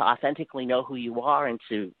able to authentically know who you are and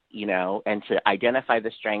to identify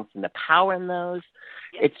the strengths and the power in those,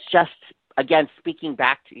 it's just, again, speaking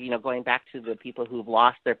back to, going back to the people who've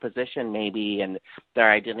lost their position maybe and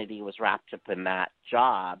their identity was wrapped up in that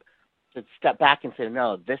job, to step back and say,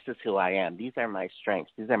 no, this is who I am. These are my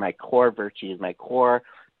strengths. These are my core virtues, my core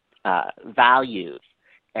values.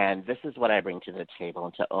 And this is what I bring to the table.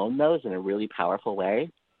 And to own those in a really powerful way,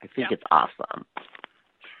 I think it's awesome.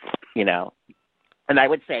 And I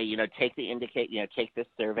would say, take take this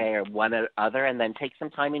survey or one or other, and then take some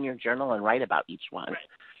time in your journal and write about each one.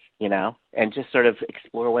 Right. And just sort of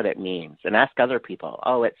explore what it means and ask other people.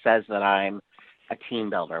 Oh, it says that I'm a team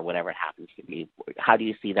builder, whatever it happens to be. How do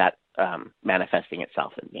you see that manifesting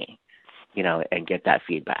itself in me? And get that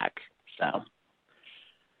feedback. So.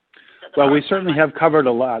 Well, we certainly have covered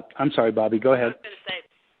a lot. I'm sorry, Bobby, go ahead. I was going to say,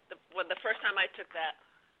 the first time I took that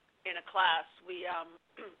in a class, we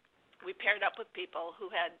paired up with people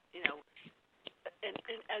who had, and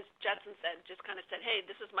as Judson said, just kind of said, hey,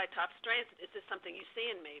 this is my top strength. Is this something you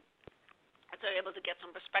see in me? And so you're able to get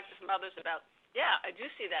some perspective from others about, yeah, I do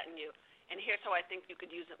see that in you. And here's how I think you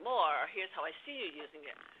could use it more, or here's how I see you using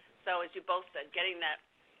it. So as you both said, getting that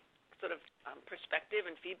sort of perspective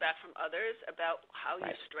and feedback from others about how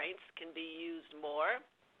your strengths can be used more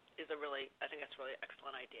is I think that's a really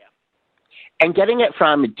excellent idea. And getting it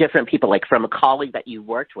from different people, like from a colleague that you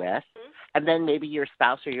worked with, and then maybe your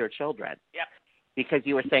spouse or your children. Yep. Because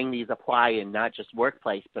you were saying these apply in not just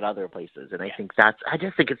workplace, but other places. And I think I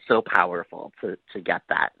just think it's so powerful to get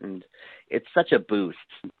that. And it's such a boost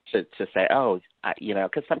to say,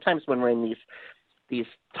 because sometimes when we're in these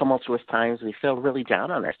tumultuous times, we feel really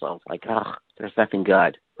down on ourselves, like, oh, there's nothing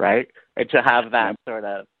good, right? And to have that sort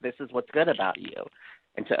of, this is what's good about you,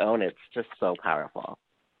 and to own it's just so powerful.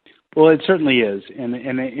 Well, it certainly is. And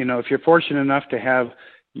if you're fortunate enough to have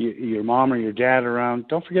your mom or your dad around,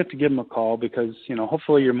 don't forget to give them a call, because,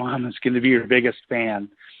 hopefully your mom is going to be your biggest fan.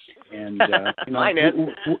 And, mine is.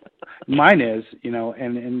 Mine is,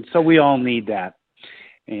 and so we all need that.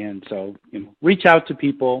 And so, reach out to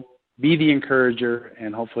people, be the encourager,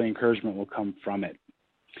 and hopefully encouragement will come from it.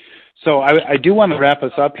 So I do want to wrap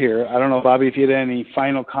us up here. I don't know, Bobby, if you had any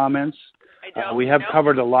final comments. I don't. We have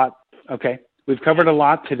covered a lot. Okay. We've covered a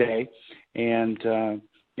lot today. And,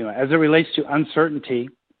 as it relates to uncertainty,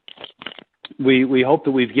 we hope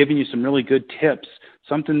that we've given you some really good tips,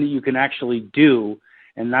 something that you can actually do,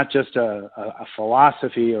 and not just a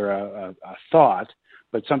philosophy or a thought,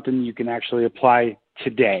 but something you can actually apply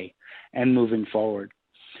today and moving forward.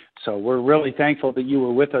 So we're really thankful that you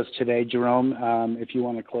were with us today. Jerome, if you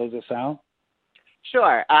want to close us out.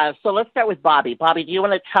 Sure. So let's start with Bobby. Bobby, do you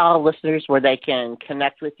want to tell listeners where they can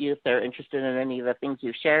connect with you if they're interested in any of the things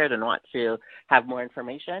you've shared and want to have more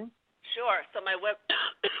information? Sure. So my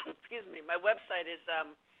my website is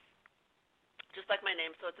just like my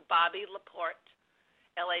name. So it's Bobby Laporte,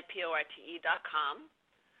 LAPORTE.com.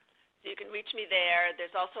 So you can reach me there.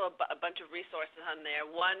 There's also a bunch of resources on there.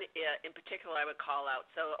 One in particular I would call out.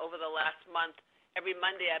 So over the last month, every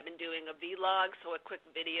Monday I've been doing a vlog, so a quick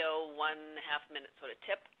video, 1.5-minute sort of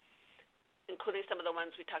tip, including some of the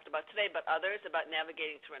ones we talked about today, but others about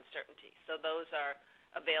navigating through uncertainty. So those are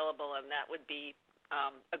available, and that would be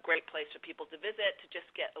a great place for people to visit to just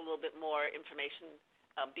get a little bit more information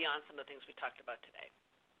beyond some of the things we talked about today.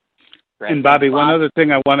 Right. And Bobby, one other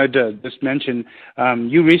thing I wanted to just mention,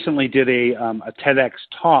 you recently did a TEDx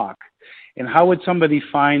talk, and how would somebody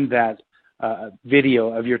find that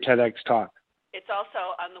video of your TEDx talk? It's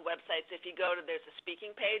also on the website. So if you go to, there's a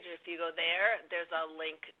speaking page, if you go there, there's a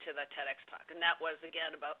link to the TEDx talk. And that was,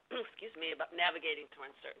 again, about, about navigating through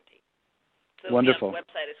uncertainty. So Wonderful. we have a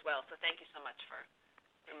website as well. So thank you so much for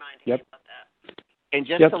reminding Yep. me about that. And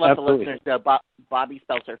just to let the listeners know, Bobby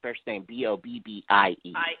spells her first name Bobbie.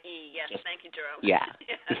 I-E, yes. Thank you, Jerome. Yeah.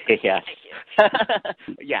 Yeah. Thank you.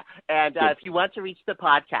 Yeah. And if you want to reach the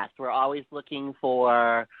podcast, we're always looking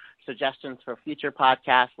for suggestions for future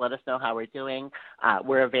podcasts. Let us know how we're doing.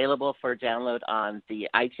 We're available for download on the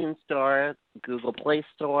iTunes Store, Google Play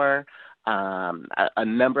Store, a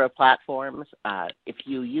number of platforms. If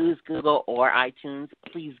you use Google or iTunes,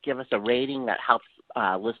 please give us a rating. That helps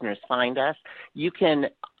listeners find us. You can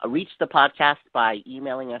reach the podcast by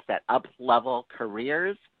emailing us at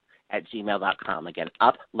uplevelcareers@gmail.com. Again,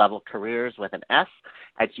 uplevelcareers with an S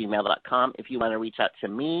 @gmail.com. If you want to reach out to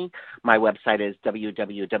me, my website is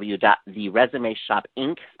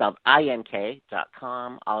www.theresumeshopinc, spelled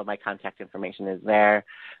INK.com. All of my contact information is there.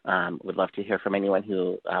 Would love to hear from anyone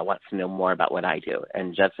who wants to know more about what I do.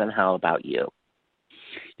 And Judson, how about you?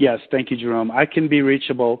 Yes, thank you, Jerome. I can be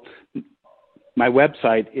reachable. My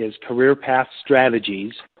website is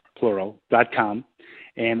careerpathstrategies, plural.com,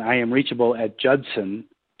 and I am reachable at Judson,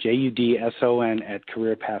 Judson, at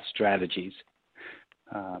Career Path Strategies.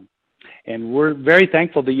 And we're very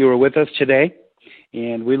thankful that you were with us today,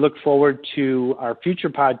 and we look forward to our future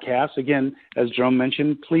podcasts. Again, as Jerome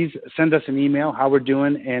mentioned, please send us an email how we're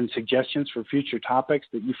doing and suggestions for future topics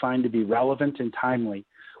that you find to be relevant and timely.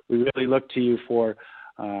 We really look to you for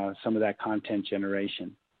some of that content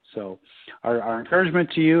generation. So our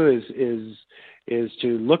encouragement to you is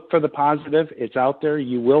to look for the positive. It's out there.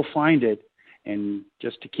 You will find it. And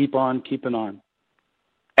just to keep on keeping on.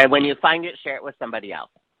 And when you find it, share it with somebody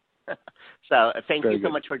else. So thank you so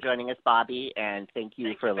good. much for joining us, Bobby, and thank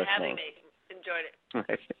you for listening. Having me. Enjoyed it.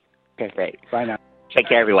 Okay, great. Bye now. Take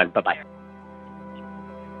care, everyone. Bye-bye.